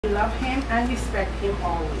Love him and respect him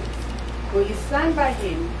always? Will you stand by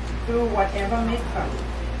him through whatever may come?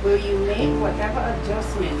 Will you make whatever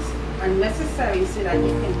adjustments are necessary so that you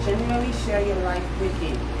can genuinely share your life with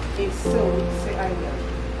him? If so, say I will.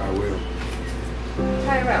 I will.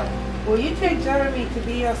 Tyrell, will you take Jeromie to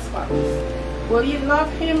be your spouse? Will you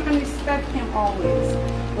love him and respect him always?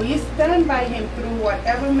 Will you stand by him through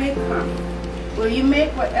whatever may come? Will you make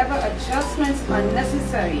whatever adjustments are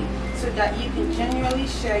necessary so that you can genuinely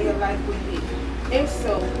share your life with him? If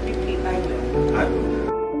so, repeat, I will. I will.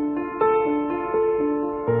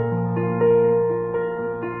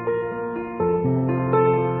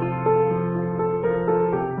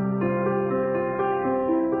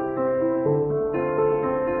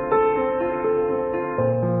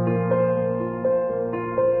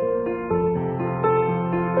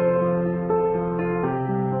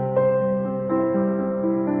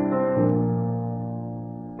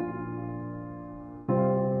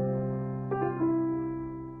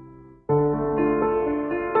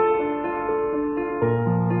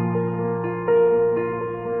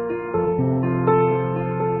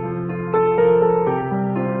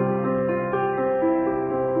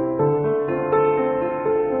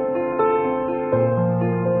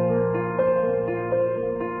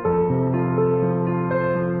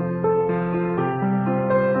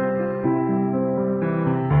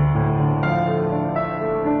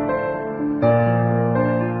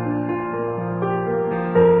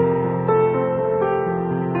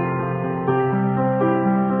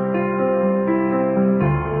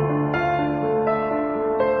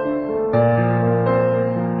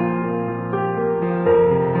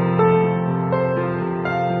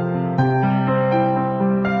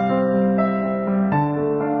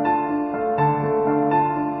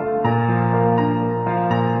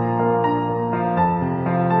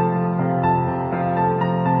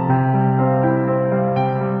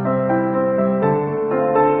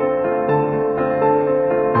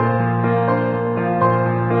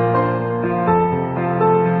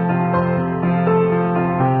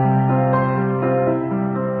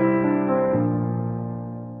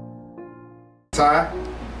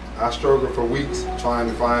 I struggled for weeks trying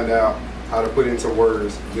to find out how to put into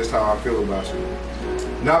words just how I feel about you.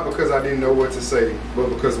 Not because I didn't know what to say, but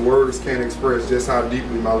because words can't express just how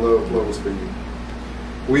deeply my love flows for you.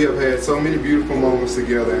 We have had so many beautiful moments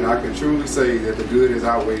together, and I can truly say that the good has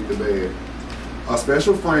outweighed the bad. A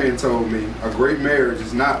special friend told me a great marriage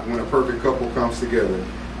is not when a perfect couple comes together.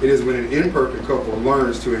 It is when an imperfect couple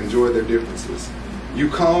learns to enjoy their differences. You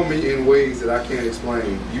calm me in ways that I can't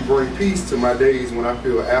explain. You bring peace to my days when I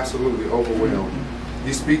feel absolutely overwhelmed.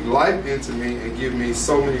 You speak life into me and give me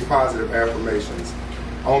so many positive affirmations.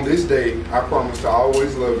 On this day, I promise to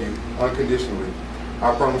always love you unconditionally.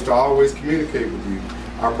 I promise to always communicate with you.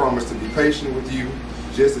 I promise to be patient with you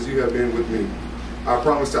just as you have been with me. I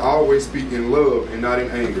promise to always speak in love and not in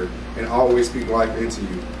anger, and always speak life into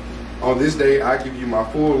you. On this day, I give you my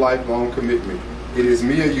full lifelong commitment. It is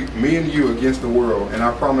me and you against the world, and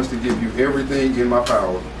I promise to give you everything in my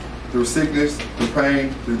power, through sickness, through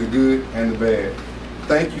pain, through the good and the bad.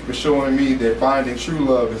 Thank you for showing me that finding true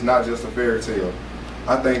love is not just a fairy tale.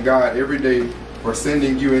 I thank God every day for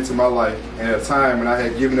sending you into my life at a time when I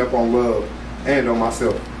had given up on love and on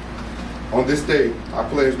myself. On this day, I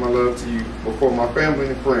pledge my love to you before my family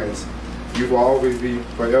and friends. You will always be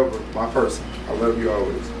forever my person. I love you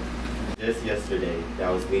always. Just yesterday,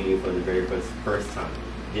 I was meeting you for the very first time.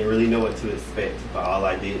 Didn't really know what to expect, but all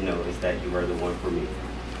I did know is that you were the one for me.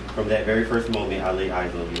 From that very first moment I laid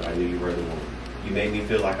eyes on you, I knew you were the one. You made me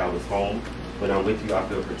feel like I was home. When I'm with you, I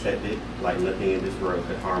feel protected, like nothing in this world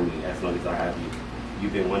could harm me as long as I have you.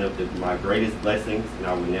 You've been one of my greatest blessings, and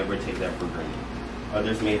I will never take that for granted.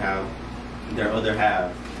 Others may have their other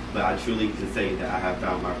halves, but I truly can say that I have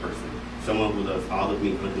found my person. Someone who loves all of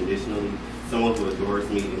me unconditionally, someone who adores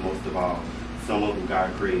me, and most of all, someone who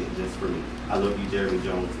God created just for me. I love you, Jeromie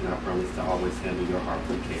Jones, and I promise to always handle your heart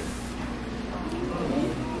with care.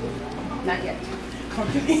 Not yet.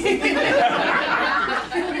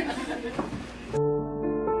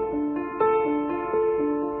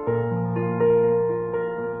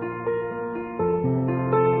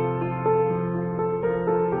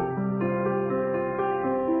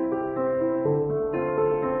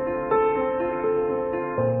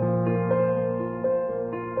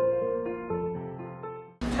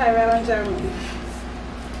 Tyrell and Jeromie,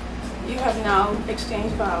 you have now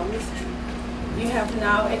exchanged vows. You have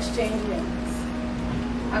now exchanged rings.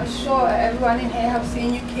 I'm sure everyone in here have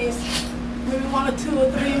seen you kiss maybe 1 or 2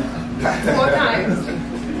 or 3, 4 times.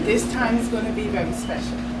 This time is going to be very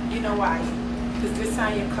special. You know why? Because this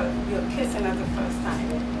time you're kissing as the first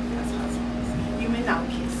time as husbands. You may now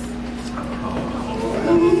kiss.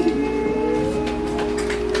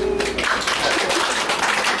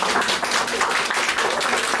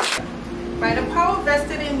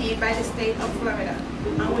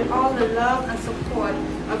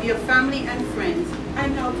 family and friends,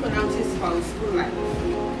 and now pronounce his spouse for life.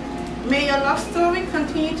 May your love story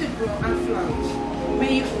continue to grow and flourish.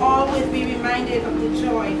 May you always be reminded of the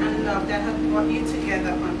joy and love that have brought you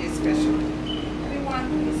together on this special day. Everyone,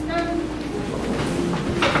 please stand.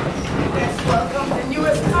 Let's welcome the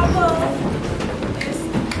newest couple, is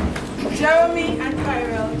Jeromie and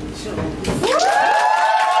Tyrell Jones.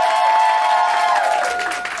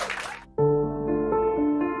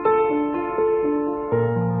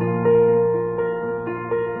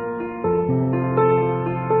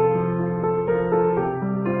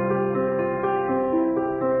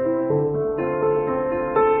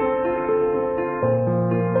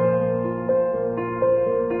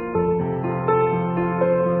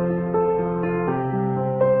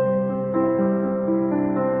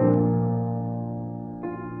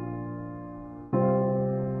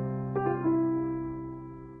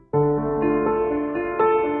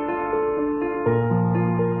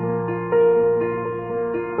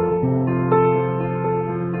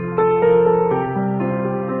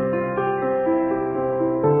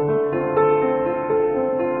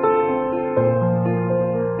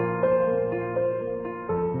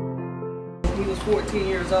 He was 14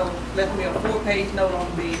 years old, left me a 4-page note on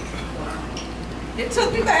the bed. It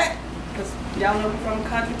took me back, because y'all know we're from a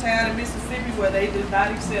country town in Mississippi where they did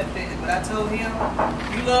not accept that. But I told him,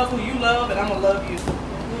 you love who you love, and I'm going to love you.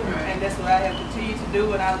 And that's what I have continued to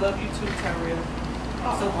do, and I love you too, Tyrell.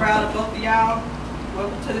 I'm so proud of both of y'all.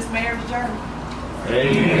 Welcome to this marriage journey.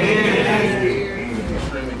 Amen.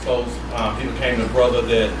 Extremely close. He became the brother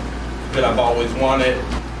that I've always wanted.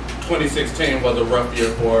 2016 was a rough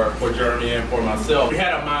year for Jeromie and for myself. We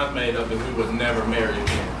had our minds made up that we would never marry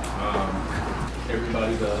again.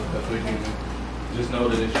 Everybody does, but we can just know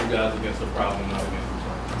that it's you guys against the problem, not against each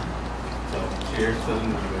other. So cheers to the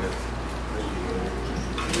new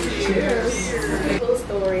year. Cheers. Little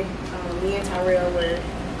story. Me and Tyrell were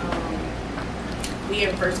we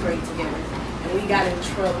in first grade together, and we got in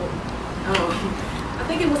trouble. I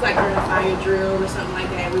think it was like during a fire drill or something like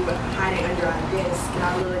that. We were hiding under our desk, and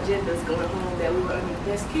our little agendas going home that we were under the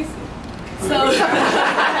desk kissing. So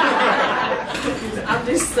I'm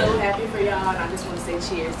just so happy for y'all, and I just want to say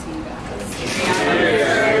cheers to you guys.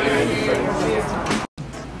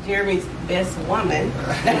 Jeremie's best woman,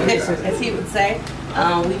 as he would say.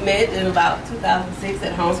 We met in about 2006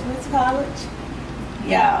 at Homeschool College.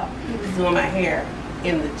 Yeah, he was doing my hair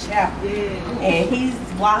in the chapel, and he's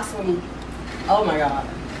blossomed. Oh my God,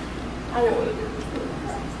 I don't want to do this,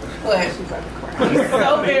 but I'm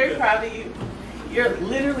so very proud of you. You're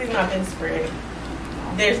literally my best friend.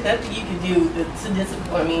 There's nothing you can do to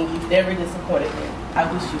disappoint me. You've never disappointed me. I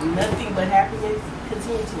wish you nothing but happiness.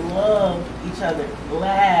 Continue to love each other,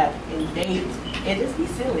 laugh, and date, and just be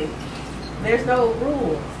silly. There's no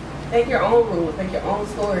rules. Make your own rules. Make your own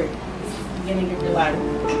story. This is the beginning of your life.